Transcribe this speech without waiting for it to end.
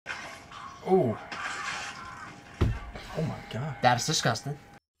Oh. Oh my god. That's disgusting.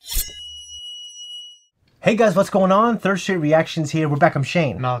 Hey guys, what's going on? Third Street Reactions here. We're back. I'm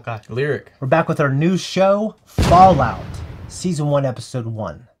Shane. Malachi. Lyric. We're back with our new show, Fallout, Season 1, Episode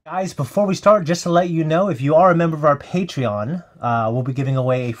 1. Guys, before we start, just to let you know, if you are a member of our Patreon, we'll be giving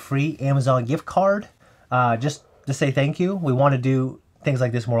away a free Amazon gift card. Just to say thank you. We want to do things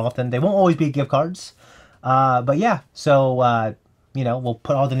like this more often. They won't always be gift cards. But yeah, so, you know, we'll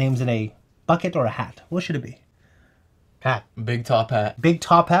put all the names in a bucket or a hat. What should it be? Hat. Big top hat. Big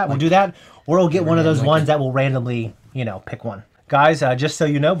top hat. We'll do that. Or we'll get one of those ones that will randomly, you know, pick one. Guys, just so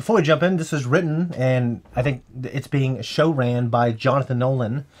you know, before we jump in, this was written, and I think it's being show ran by Jonathan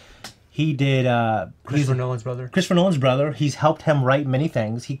Nolan. He did... Christopher Nolan's brother. Christopher Nolan's brother. He's helped him write many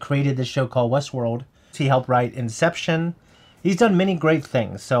things. He created this show called Westworld. He helped write Inception. He's done many great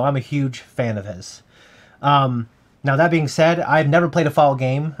things, so I'm a huge fan of his. Now, that being said, I've never played a Fallout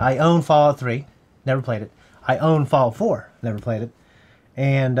game. I own Fallout 3. Never played it. I own Fallout 4. Never played it.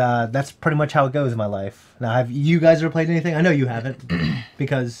 And that's pretty much how it goes in my life. Now, have you guys ever played anything? I know you haven't,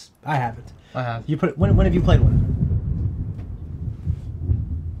 because I haven't. I have. You put when have you played one?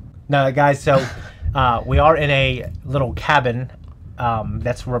 Now, guys, so we are in a little cabin.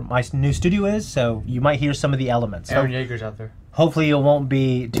 That's where my new studio is, so you might hear some of the elements. Aaron Yeager's out there. Hopefully it won't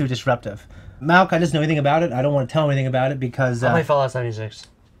be too disruptive. Malk, I just know anything about it. I don't want to tell him anything about it because... I play Fallout 76.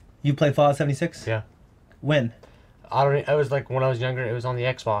 You play Fallout 76? Yeah. When? I was like, when I was younger, it was on the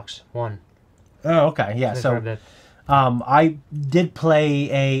Xbox One. Oh, okay. Yeah, so... I did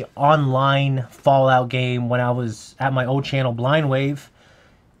play a online Fallout game when I was at my old channel, Blind Wave.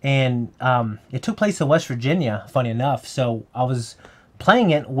 And it took place in West Virginia, funny enough. So I was playing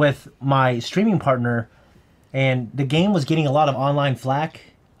it with my streaming partner, and the game was getting a lot of online flack,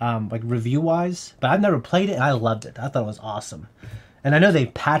 like review-wise. But I've never played it, and I loved it. I thought it was awesome. And I know they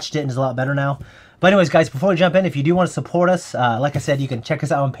patched it, and it's a lot better now. But anyways, guys, before we jump in, if you do want to support us, like I said, you can check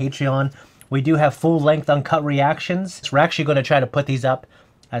us out on Patreon. We do have full-length uncut reactions. So we're actually going to try to put these up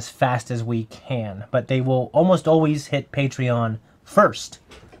as fast as we can. But they will almost always hit Patreon first.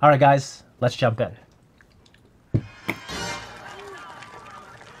 All right, guys, let's jump in. All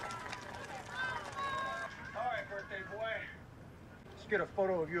right, birthday boy. Let's get a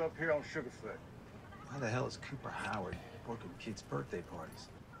photo of you up here on Sugarfoot. Why the hell is Cooper Howard working kids' birthday parties?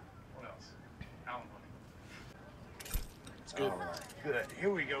 What else? Alan. Let's go. All right, good. Here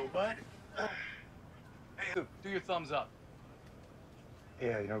we go, bud. Hey, Luke, do your thumbs up.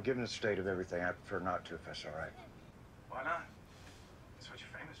 Yeah, you know, given the state of everything, I prefer not to if that's all right. Why not? That's what you're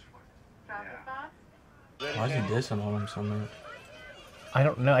famous for. Yeah. Why is he dissing on him so much? I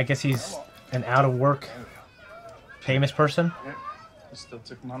don't know. I guess he's an out-of-work famous person. Yeah. He still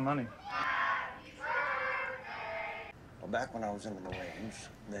took my money. Well, back when I was in the Marines,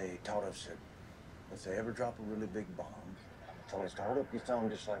 they taught us that if they ever drop a really big bomb, they told us to hold up your thumb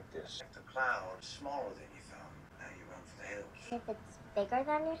just like this. If the cloud's smaller than your thumb, now you run for the hills. If it's bigger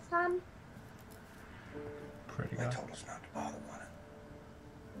than your thumb? Pretty They good. told us not to bother running.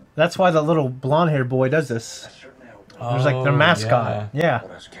 That's why the little blonde-haired boy does this. That certainly helped. There's like their mascot. Yeah.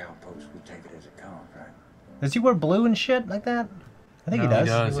 But us cowpokes, we take it as it comes, right? Does he wear blue and shit like that? I think he No, does.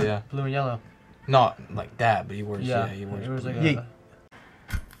 He does, yeah. Blue and yellow. Not like that, but he wears, Yeah, he wears it was blue. like Yeah.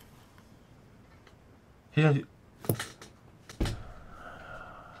 He's gonna do...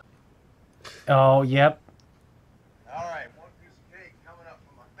 Oh, yep. All right, one piece of cake coming up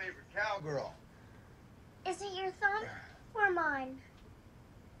from my favorite cowgirl. Is it your thumb or mine?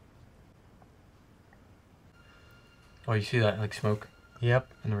 Oh, you see that, like, smoke Yep.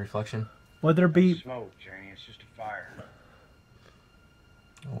 in the reflection? Would there be... Smoke, Janie. It's just a fire.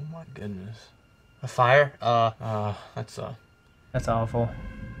 Oh my goodness. A fire? That's, That's awful.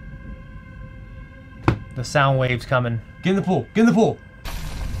 The sound waves coming. Get in the pool. Get in the pool.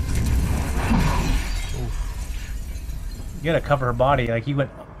 You gotta cover her body. Like, he went...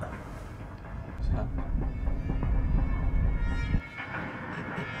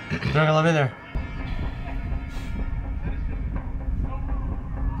 They're not gonna let me in there.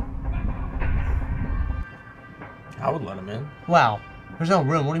 I would let him in. Wow. There's no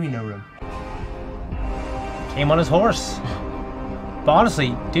room. What do you mean no room? Came on his horse. But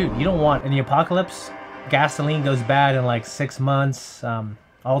honestly, dude, you don't want... In the apocalypse, gasoline goes bad in like 6 months.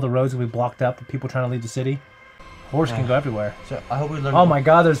 All the roads will be blocked up. People trying to leave the city. Horse can go everywhere. So I hope we learn. Oh my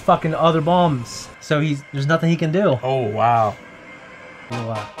god, there's fucking other bombs. So there's nothing he can do. Oh, wow.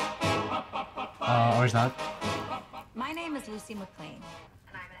 Or he's not. My name is Lucy McLean,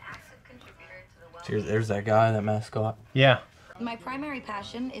 and I'm an active contributor to the Cheers, there's that guy, that mascot. Yeah. My primary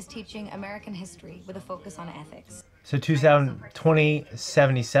passion is teaching American history with a focus on ethics. So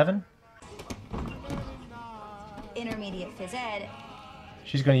 2077? intermediate phys ed,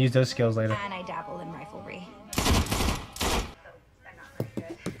 She's gonna use those skills later. and I dabble in riflery.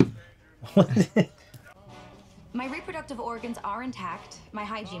 My reproductive organs are intact, my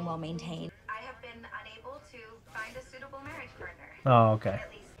hygiene well maintained. I have been unable to find a suitable marriage partner. Oh, okay.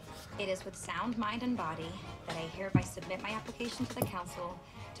 At least it is with sound mind and body that I hereby submit my application to the council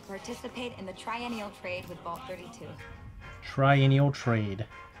to participate in the triennial trade with Vault 32. Triennial trade.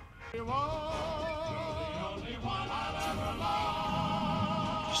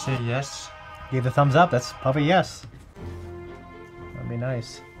 Just say yes. Gave the thumbs up. That's probably yes. That'd be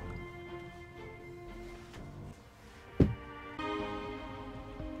nice.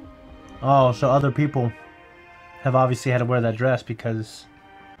 Oh, so other people have obviously had to wear that dress because...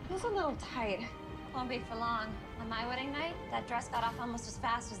 Feels a little tight. Won't be for long. On my wedding night, that dress got off almost as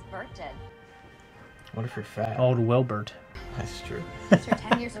fast as Bert did. What if you're fat? Old Wilbert. That's true. After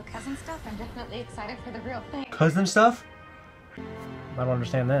 10 years of cousin stuff, I'm definitely excited for the real thing. Cousin stuff? I don't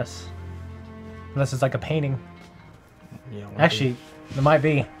understand this. Unless it's like a painting. Yeah. Actually, it might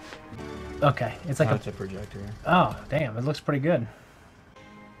be. Okay, it's like it's a projector. Oh, damn, it looks pretty good.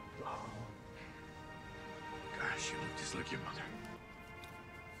 Gosh, you look just like your mother.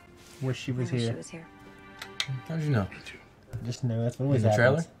 Wish she was here. She was here. How'd you know? Me too. Just know that's what always In the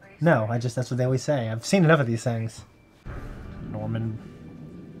happens. trailer? No, that's what they always say. I've seen enough of these things. Norman.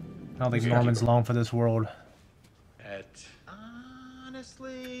 I don't think Norman's long for this world.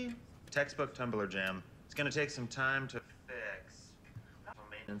 Honestly, textbook tumbler jam. It's gonna take some time to fix.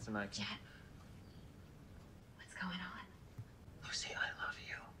 Maintenance and I can... Jet, what's going on? Lucy, I love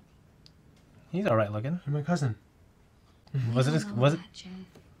you. He's all right looking. You're my cousin. Was it? Was it? Jen,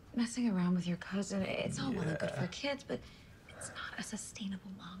 messing around with your cousin, it's all well and good for kids, but it's not a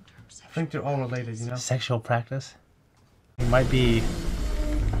sustainable long-term I sexual. think they're all related, you know? Sexual practice? He might be.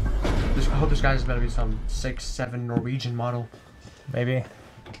 I hope this guy's better be some 6'7" Norwegian model. Maybe.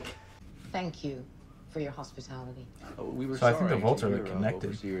 Thank you for your hospitality. We were So I think the vaults are like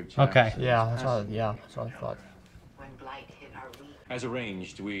connected. Okay. Yeah, that's what I thought. When blight hit our region, As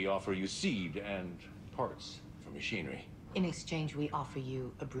arranged, we offer you seed and parts for machinery. in exchange, we offer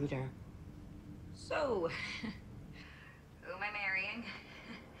you a brooder. So, who am I marrying?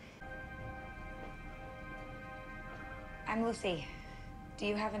 I'm Lucy. Do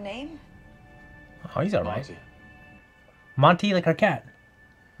you have a name? Oh, he's all right. Monty. Monty, like our cat.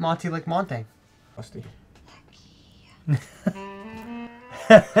 Monty like Monte. Musty.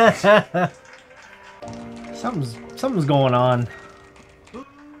 Something's going on.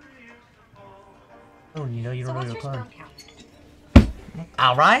 Oh, you know you So don't know what's your your card. sperm count?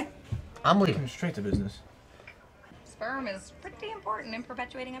 All right, I'm leaving. Come straight to business. Sperm is pretty important in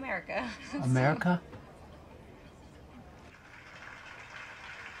perpetuating America. America?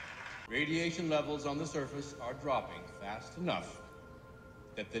 Radiation levels on the surface are dropping fast enough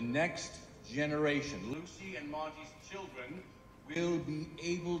that the next generation, Lucy and Monty's children, will be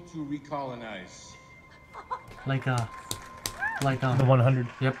able to recolonize. Like The 100.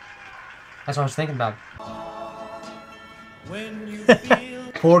 Yep. That's what I was thinking about.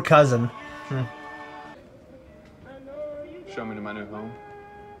 Poor cousin. Show me to my new home.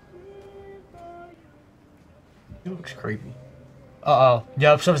 He looks creepy. Uh-oh.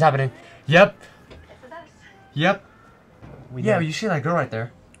 Yep, something's happening. Yep. Yep. We Yeah, know. you see that girl right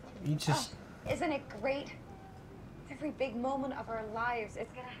there. You just. Isn't it great? Every big moment of our lives,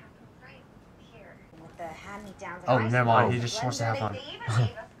 it's gonna happen right here. With the hand-me-downs. Oh, never mind. He just wants to have fun.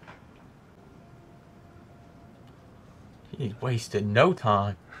 He wasted no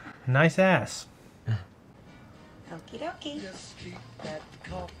time. Nice ass. Okie dokie.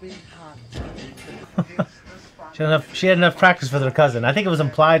 She had enough practice for their cousin. I think it was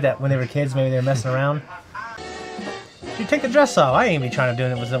implied that when they were kids, maybe they were messing around. Dude, take the dress off. I ain't be trying to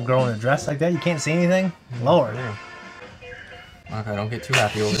do it with some girl in a dress like that. You can't see anything. Lord. Okay, don't get too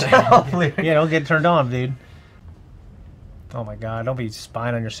happy over there. Yeah, don't get turned on, dude. Oh my god, don't be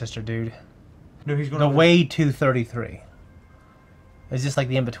spying on your sister, dude. No, he's going The over way to 33. Is this like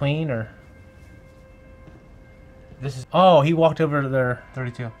the in-between, or? This is Oh, he walked over to their...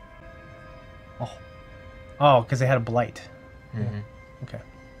 32. Oh, because they had a blight. Mm-hmm. Okay.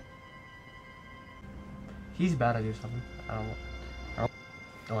 He's bad at do something. I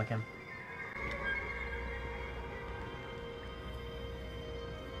don't like him.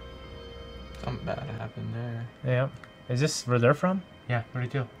 Something bad happened there. Yeah. Is this where they're from? Yeah,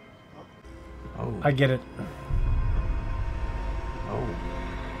 32. Oh. I get it. Oh.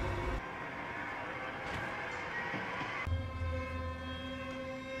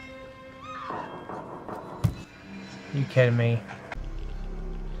 You kidding me?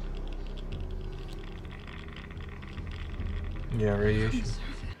 Yeah, radiation.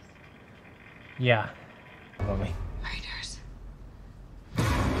 Yeah. Probably. Raiders.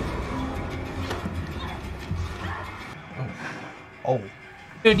 Oh.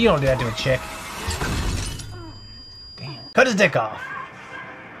 Dude, you don't do that to a chick. Damn. Cut his dick off.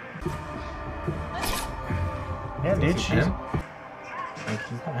 Yeah, dude, she's...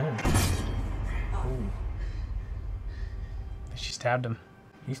 She stabbed him.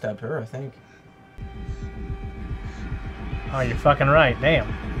 He stabbed her, I think. Oh, you're fucking right. Damn.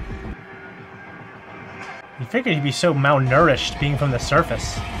 You figured he'd be so malnourished being from the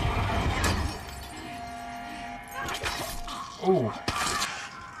surface. Ooh.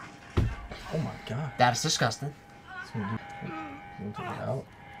 Oh my god. That's disgusting. Take it out.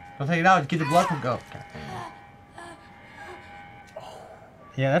 Don't take it out. Get the blood from go.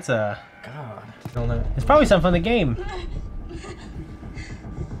 Yeah, that's a... God. It's probably something from the game.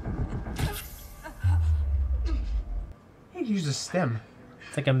 He used a stem.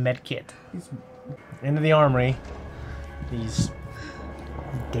 It's like a med kit. Into the armory. These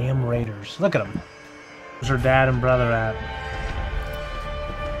damn raiders. Look at them. Where's her dad and brother at?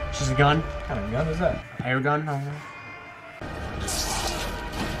 She's a gun. What kind of gun is that? Air gun? I don't know.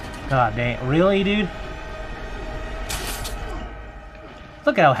 God damn. Really, dude?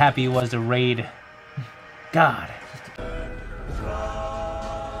 Look at how happy he was to raid. God.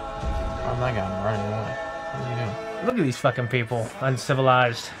 Oh my god, I'm running away. What are you doing? Look at these fucking people.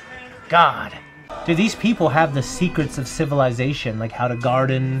 Uncivilized. God. Dude, these people have the secrets of civilization, like how to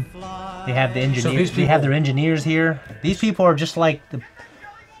garden. They have the engineers. They have their engineers here. These people are just like the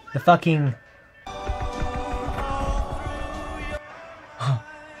fucking...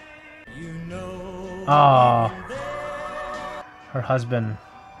 Oh, her husband.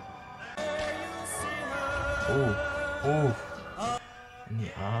 Ooh, ooh. In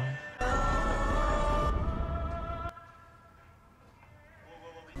the eye.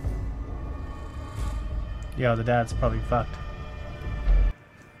 Yo, the dad's probably fucked.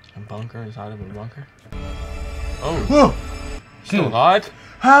 A bunker inside of a bunker. Oh. Whoa! Still alive?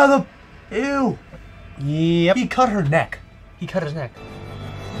 How the... Ew! Yep. He cut her neck. He cut his neck.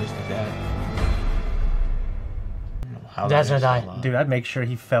 Where's the dad? Dad's gonna die. Dude, I'd make sure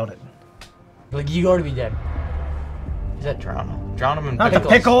he felt it. Like, you already be dead. Is that drown him? Drown him in Not pickles. the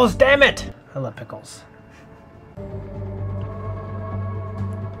pickles, damn it! I love pickles.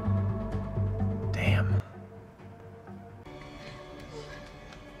 Damn.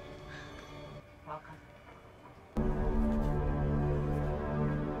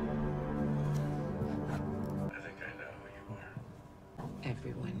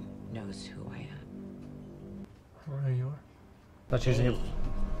 Everyone knows who I am. Where you are? That's usually... They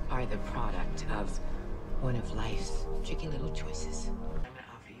are the product of one of life's tricky little choices. I'm gonna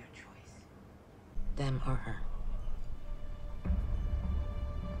offer you a choice. Them or her.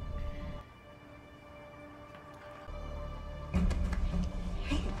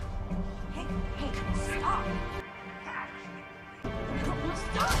 Hey, stop!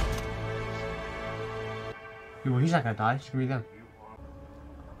 Stop! Well, he's not gonna die. It's gonna be them.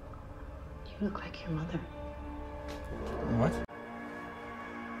 You look like your mother. What?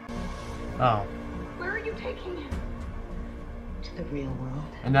 Oh. Where are you taking him? To the real world.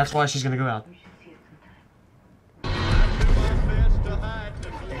 And that's why she's gonna go out.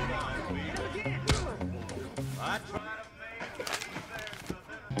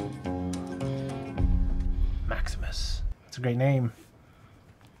 Maximus. It's a great name.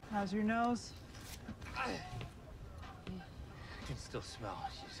 How's your nose? I can still smell.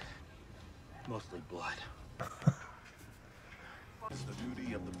 She's mostly blood. It's the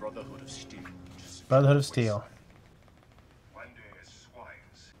duty of the Brotherhood of Steel. Brotherhood of Steel.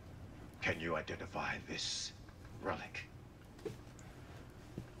 Can you identify this relic?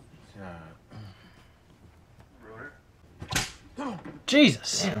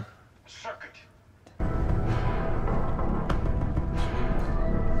 Jesus. Damn. Circuit.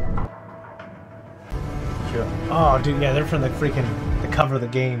 Oh, dude, yeah, they're from the freaking the cover of the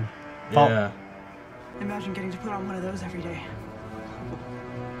game. Yeah. Imagine getting to put on one of those every day.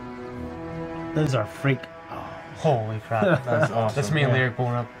 Those are freak. Oh, holy crap. That's awesome. That's me and Yeah. Larry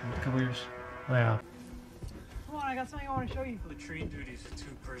pulling up in a couple years. Yeah. Come on, I got something I want to show you. Latrine duty's a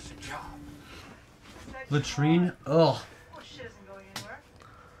two-person job. Latrine? Ugh. Oh, shit isn't going anywhere.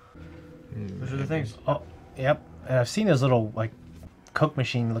 Those are the things. Oh, yep. And I've seen those little like Coke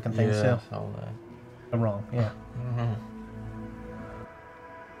machine looking things Yeah, too. all that. I'm wrong. Yeah. Mm-hmm.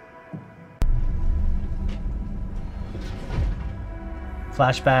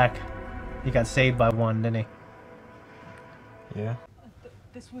 Flashback. He got saved by one, didn't he? Yeah.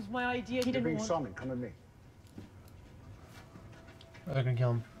 This was my idea. He didn't want... Summoned. Come with me. They're gonna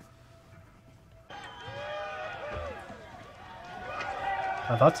kill him.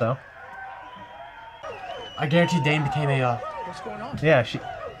 I thought so. I guarantee Dane became a. What's going on? Yeah,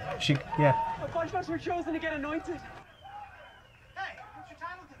 yeah. A bunch of us were chosen to get anointed. Hey, what's your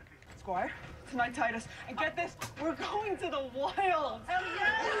title gonna be? Squire, tonight Titus. And get this, we're going to the wilds. Hell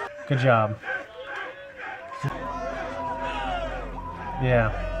yeah! Good job.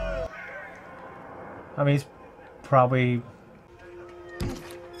 Yeah. I mean, he's probably...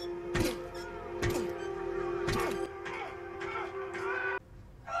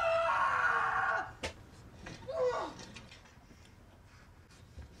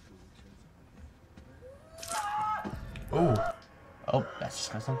 Ooh. Oh, that's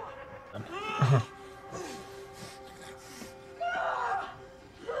disgusting.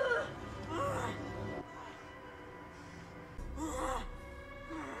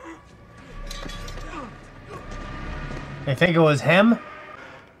 I think it was him?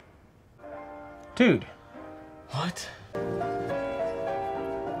 Dude. What?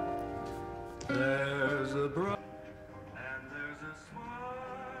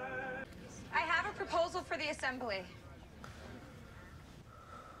 I have a proposal for the assembly.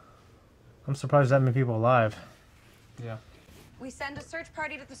 I'm surprised that many people alive. Yeah. We send a search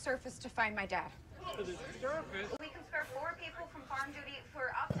party to the surface to find my dad. To the surface? We can spare 4 people from farm duty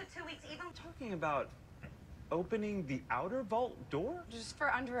for up to 2 weeks, even Talking about opening the outer vault door? just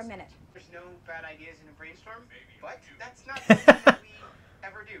for under a minute. There's no bad ideas in a brainstorm, but that's not something that we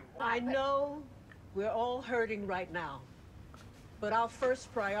ever do. I know we're all hurting right now, but our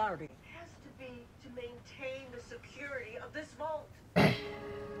first priority has to be to maintain the security of this vault.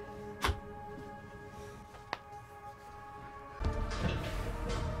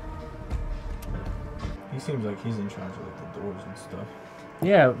 He seems like he's in charge of like, the doors and stuff.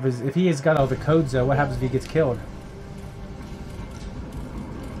 Yeah, because if he has got all the codes though, what happens if he gets killed?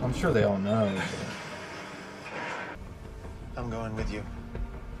 I'm sure they all know. I'm going with you.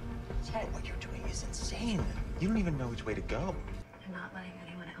 Chet, what you're doing is insane. You don't even know which way to go. I'm not letting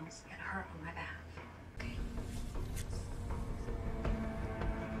anyone else get hurt on my behalf. Okay?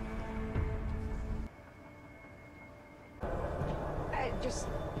 I just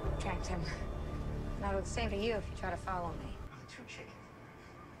tracked him. And I would say to you if you try to follow me. Too chicken.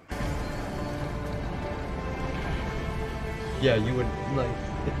 Yeah, you would like.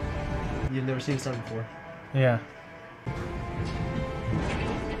 You've never seen something before. Yeah.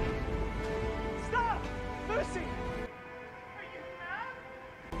 Stop! Lucy!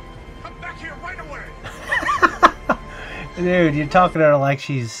 Come back here right away! Dude, you're talking to her like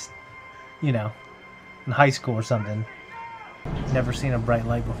she's, you know, in high school or something. Never seen a bright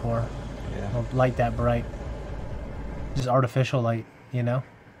light before. Yeah. Or light that bright. Just artificial light, you know?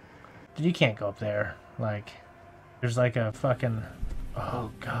 Dude, you can't go up there. Like, there's like a fucking...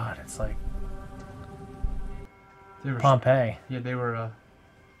 Oh, God, it's like... They were, Pompeii. Yeah, they're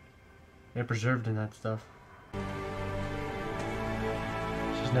preserved in that stuff.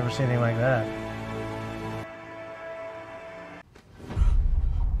 She's never seen anything like that.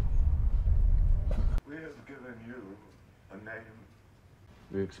 We have given you a name.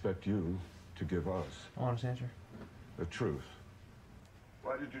 We expect you to give us Honest answer. the truth.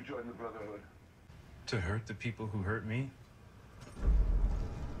 Why did you join the Brotherhood? To hurt the people who hurt me?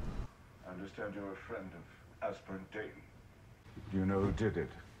 I understand you're a friend of Aspirin Dayton. Do you know who did it?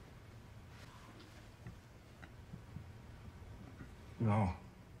 No.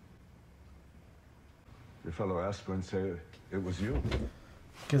 Your fellow Aspirin say it was you.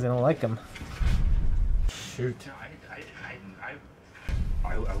 Because they don't like him. Shoot. No,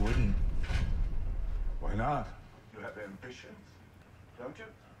 I wouldn't. Why not? You have ambitions, don't you?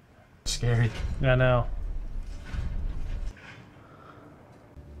 Scary. I know.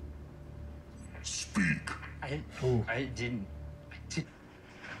 Speak. I didn't.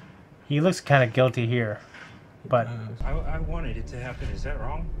 He looks kind of guilty here. But... I wanted it to happen. Is that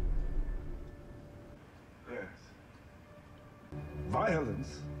wrong? Yes.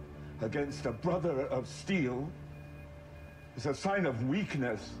 Violence against a brother of steel is a sign of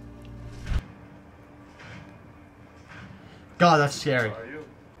weakness. God, that's scary. Are you?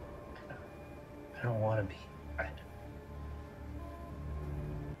 I don't want to be.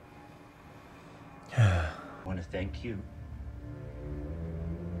 I want to thank you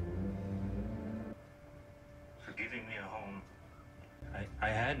for giving me a home. I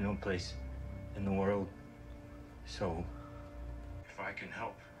had no place in the world, so if I can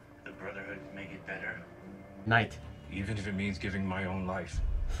help the Brotherhood make it better, Night. even if it means giving my own life,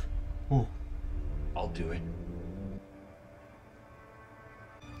 Ooh. I'll do it.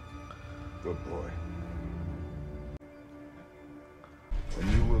 Good boy.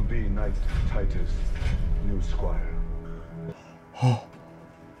 be Knight Titus' new squire.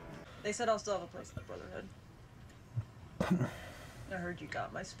 They said I'll still have a place in the Brotherhood. I heard you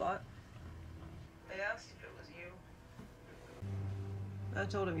got my spot. They asked if it was you. I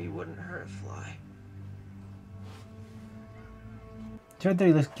told him you wouldn't hurt a fly. It's right there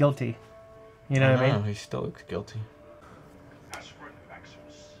he looks guilty. You know what I mean? He still looks guilty.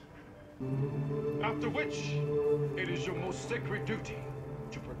 After which, it is your most sacred duty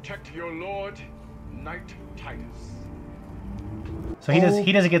to protect your lord, Knight Titus. So he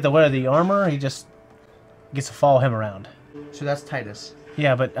doesn't get to wear the armor. He just gets to follow him around. So that's Titus.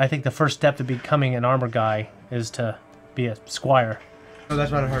 Yeah, but I think the first step to becoming an armor guy is to be a squire. Oh,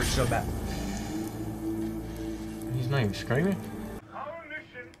 that's what I heard so bad. He's not even screaming. Our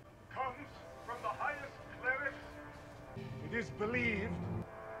mission comes from the highest clerics. It is believed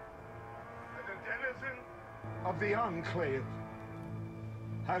that a denizen of the Enclave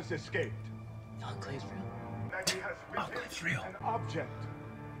has escaped. Enclave's real. That he has witnessed an object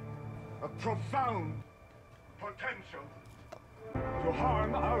of profound potential to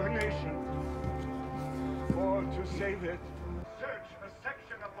harm our nation, or to save it. Search a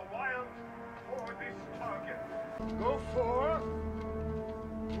section of the wild for this target. Go forth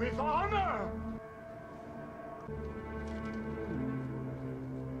with honor.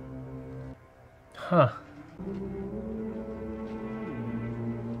 Huh.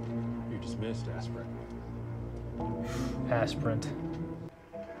 You're dismissed, Aspirant. Aspirant.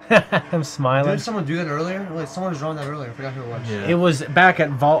 I'm smiling. Didn't someone do that earlier? Like someone was drawing that earlier. I forgot who it was. Yeah. It was back at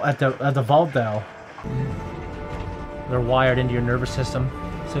the vault though. They're wired into your nervous system,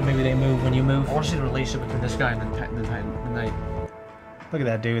 so maybe they move when you move. I want to see the relationship between this guy and the knight. Look at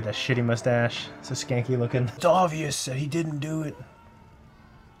that dude with that shitty mustache. So skanky looking. It's obvious that he didn't do it.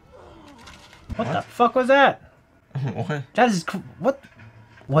 What the fuck was that? What? That is what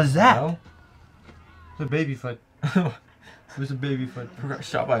was that? No? It's a baby foot. It was a baby foot. Got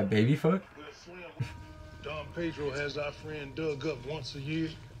shot by a baby foot? Don Pedro has our friend dug up once a year,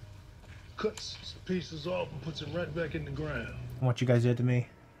 cuts pieces off and puts it right back in the ground. What you guys did to me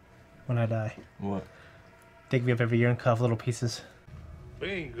when I die. What? Take me up every year and cut off little pieces.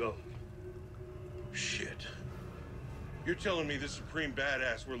 Bingo. Shit. You're telling me the supreme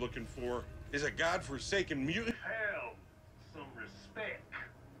badass we're looking for is a godforsaken mutant? Hell, some respect.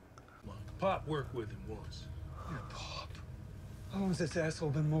 Pop worked with him once. Yeah, Pop. How long has this asshole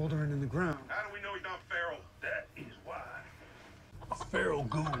been moldering in the ground? How do we know he's not feral? That is why. A feral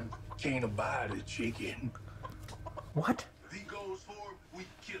goon can't abide a chicken. What? If he goes for him, we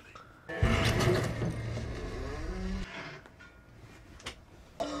kill him.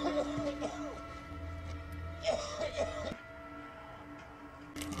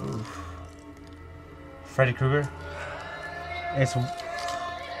 Freddy Krueger. It's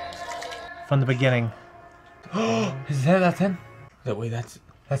from the beginning. Is that that's him? Wait, that's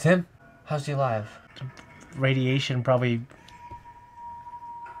him? How's he alive? Radiation probably.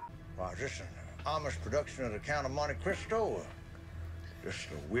 Wow, is this an Amish production of the Count of Monte Cristo? Or just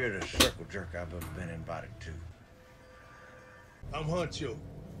the weirdest circle jerk I've ever been invited to. I'm Huncho.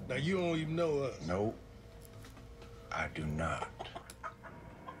 Now you don't even know us. No, I do not.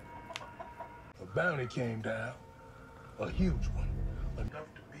 A bounty came down, a huge one, enough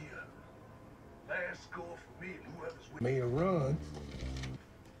to be a last score for me and whoever's with me. Made a run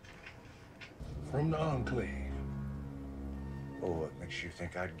from the Enclave. Oh, what makes you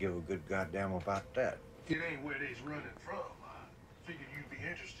think I'd give a good goddamn about that? It ain't where they's running from. I figured you'd be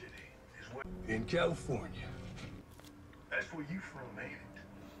interested in. Is what in California. That's where you from, ain't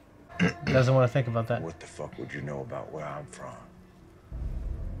it? Doesn't want to think about that. What the fuck would you know about where I'm from?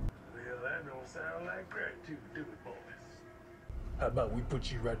 Well, that don't sound like gratitude, do it, boys? How about we put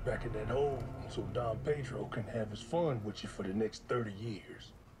you right back in that hole so Don Pedro can have his fun with you for the next 30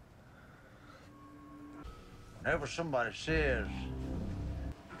 years? Whenever somebody says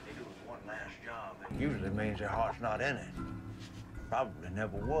they do one last job, it usually means their heart's not in it. Probably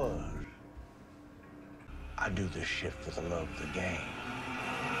never was. I do this shit for the love of the game.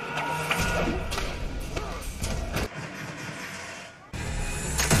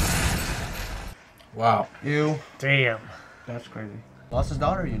 Wow. Ew. Damn. That's crazy. Lost his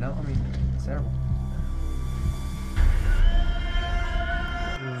daughter, you know? I mean, it's terrible.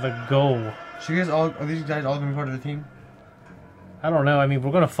 The goal. So you guys all, are these guys all gonna be part of the team? I don't know. I mean,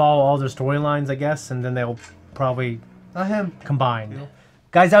 we're gonna follow all their storylines, I guess, and then they'll probably Not him. combine. Yeah.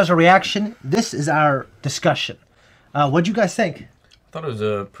 Guys, that was a reaction. This is our discussion. What'd you guys think? I thought it was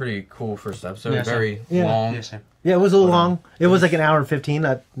a pretty cool first episode. Yeah, Very same. long. Yeah, same. Yeah, it was a little long. It was like an hour and 15.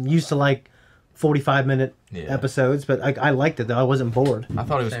 I'm used to like 45-minute Yeah. episodes, but I liked it though. I wasn't bored. I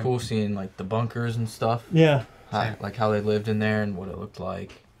thought it was cool seeing like the bunkers and stuff. Yeah. Like how they lived in there and what it looked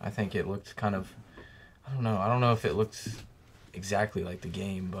like. I think it looked kind of, I don't know. I don't know if it looks exactly like the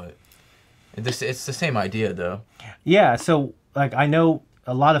game, but it's the same idea though. Yeah. So like I know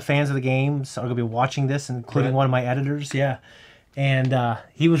a lot of fans of the games are gonna be watching this, including one of my editors. Yeah. And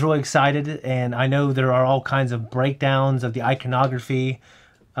he was really excited, and I know there are all kinds of breakdowns of the iconography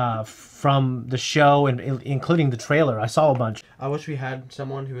from the show, and including the trailer. I saw a bunch. I wish we had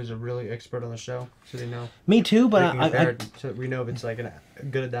someone who is a really expert on the show, so they know. Me too, but so we know if it's like a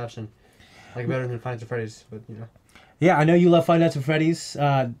good adaptation, like better than Five Nights at Freddy's, but you know. Yeah, I know you love Five Nights at Freddy's.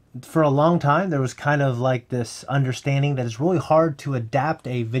 For a long time, there was kind of like this understanding that it's really hard to adapt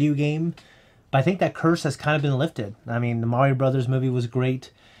a video game. But I think that curse has kind of been lifted. I mean, the Mario Brothers movie was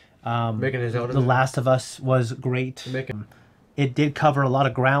great. The Last of Us was great. It did cover a lot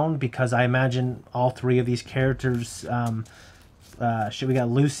of ground because I imagine all three of these characters. We got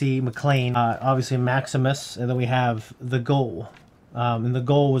Lucy, McLean, obviously Maximus, and then we have the Goal. And the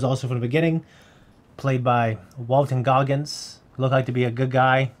Goal was also from the beginning, played by Walton Goggins. Looked like to be a good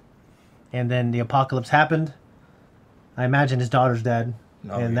guy, and then the apocalypse happened. I imagine his daughter's dead.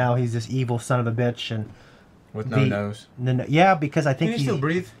 Now he's this evil son of a bitch, and with no nose. Yeah, because I think Can you still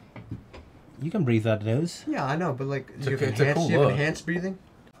breathe? You can breathe out the nose. Yeah, I know, but like, it's a cool look. Enhanced breathing.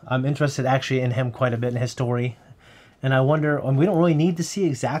 I'm interested actually in him quite a bit in his story, and I wonder. And we don't really need to see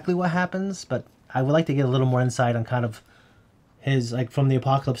exactly what happens, but I would like to get a little more insight on kind of his like from the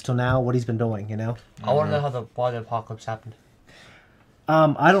apocalypse till now, what he's been doing. You know. I want to know why the apocalypse happened.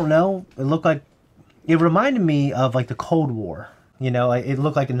 I don't know. It looked like it reminded me of like the Cold War. You know, it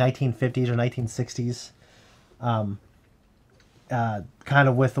looked like the 1950s or 1960s, kind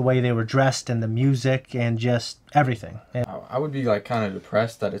of with the way they were dressed and the music and just everything. I would be like kind of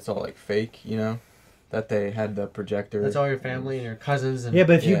depressed that it's all like fake, you know, that they had the projector. That's all your family and your cousins. And yeah,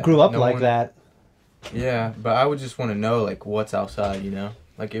 but if you grew up like that. Yeah, but I would just want to know like what's outside, you know,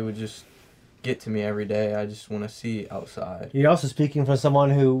 like it would just get to me every day. I just want to see outside. You're also speaking from someone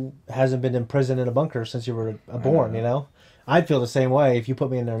who hasn't been in prison in a bunker since you were born, you know. I'd feel the same way if you put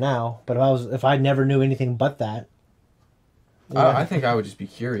me in there now. But if I never knew anything but that. I think I would just be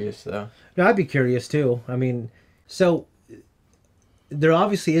curious, though. No, I'd be curious, too. I mean, so there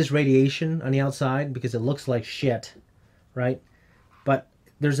obviously is radiation on the outside because it looks like shit, right? But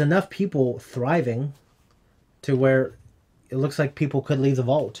there's enough people thriving to where it looks like people could leave the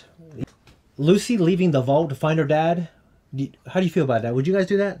vault. Lucy leaving the vault to find her dad, how do you feel about that? Would you guys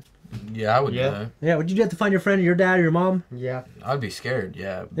do that? Yeah, I would do that. Yeah, would you have to find your friend or your dad or your mom? Yeah. I'd be scared,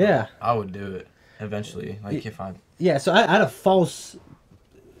 yeah. Yeah. I would do it eventually, like if I... Yeah, so I had a false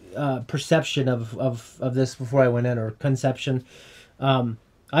perception of this before I went in, or conception.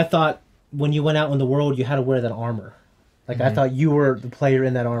 I thought when you went out in the world, you had to wear that armor. Like, I thought you were the player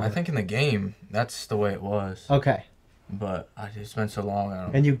in that armor. I think in the game, that's the way it was. Okay. But it's been so long, I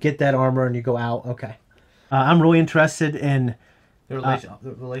don't... And you get that armor and you go out, okay. I'm really interested in... The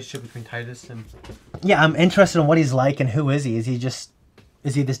relationship between Titus and... Yeah, I'm interested in what he's like and who is he. Is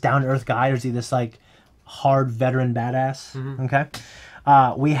he this down-to-earth guy, or is he this, like, hard veteran badass? Mm-hmm. Okay.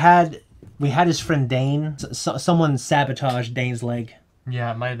 We had his friend Dane. Someone sabotaged Dane's leg.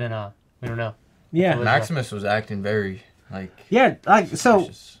 Yeah, it might have been, we don't know. Yeah. Maximus was acting very, like... Yeah, like, so...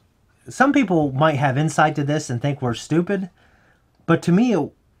 Some people might have insight to this and think we're stupid, but to me,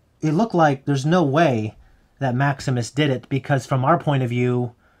 it looked like there's no way that Maximus did it, because from our point of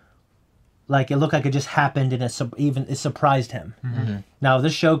view, like, it looked like it just happened and it surprised him. Mm-hmm. Now,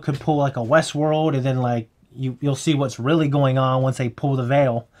 this show could pull like a Westworld, and then like you'll see what's really going on once they pull the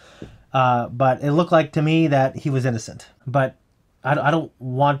veil. But it looked like to me that he was innocent. But I don't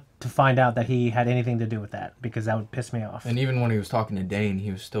want to find out that he had anything to do with that, because that would piss me off. And even when he was talking to Dane,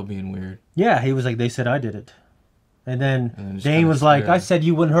 he was still being weird. Yeah, he was like, they said I did it. And then Dane was like, I said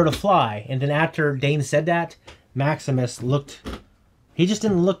you wouldn't hurt a fly. And then after Dane said that, Maximus he just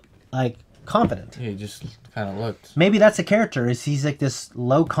didn't look like confident. Yeah, he just kind of looked. Maybe that's a character, is he's like this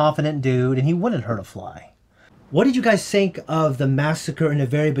low confident dude and he wouldn't hurt a fly. What did you guys think of the massacre in the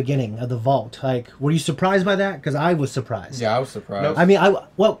very beginning of the vault? Like, were you surprised by that? Because I was surprised. Yeah, I was surprised. I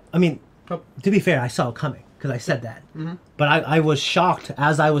mean, to be fair, I saw it coming because I said that. Mm-hmm. But I was shocked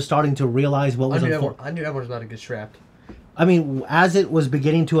as I was starting to realize what was unfolding. I knew everyone was about to get strapped. I mean, as it was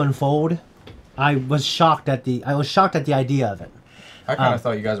beginning to unfold, I was shocked at the idea of it. I kind of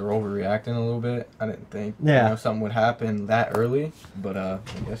thought you guys were overreacting a little bit. I didn't think something would happen that early, but I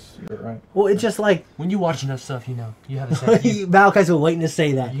guess you're right. Well, it's just like... When you watch enough stuff, you know. You have a sense. Malachi's been waiting to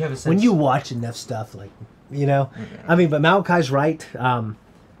say that. You have a sense. When you watch enough stuff, like, you know? Yeah. I mean, but Malachi's right.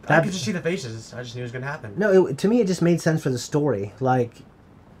 I could just see the faces. I just knew it was gonna happen. No, to me it just made sense for the story. Like,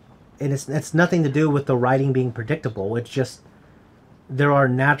 and it's nothing to do with the writing being predictable. It's just there are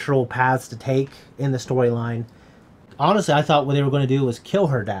natural paths to take in the storyline. Honestly, I thought what they were going to do was kill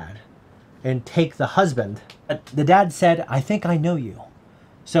her dad and take the husband. But the dad said, "I think I know you."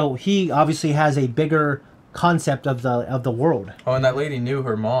 So he obviously has a bigger concept of the world. Oh, and that lady knew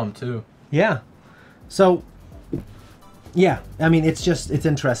her mom too. Yeah. So, yeah, I mean, it's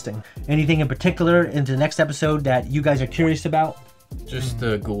interesting. Anything in particular into the next episode that you guys are curious about? Just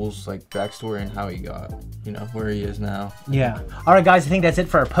the Ghoul's like backstory and how he got, where he is now. Yeah. All right, guys, I think that's it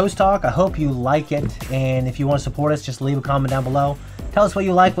for our post talk. I hope you like it, and if you want to support us, just leave a comment down below. Tell us what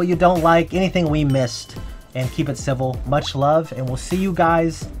you like, what you don't like, anything we missed, and keep it civil. Much love, and we'll see you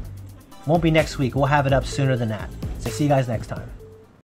guys. Won't be next week. We'll have it up sooner than that. So see you guys next time.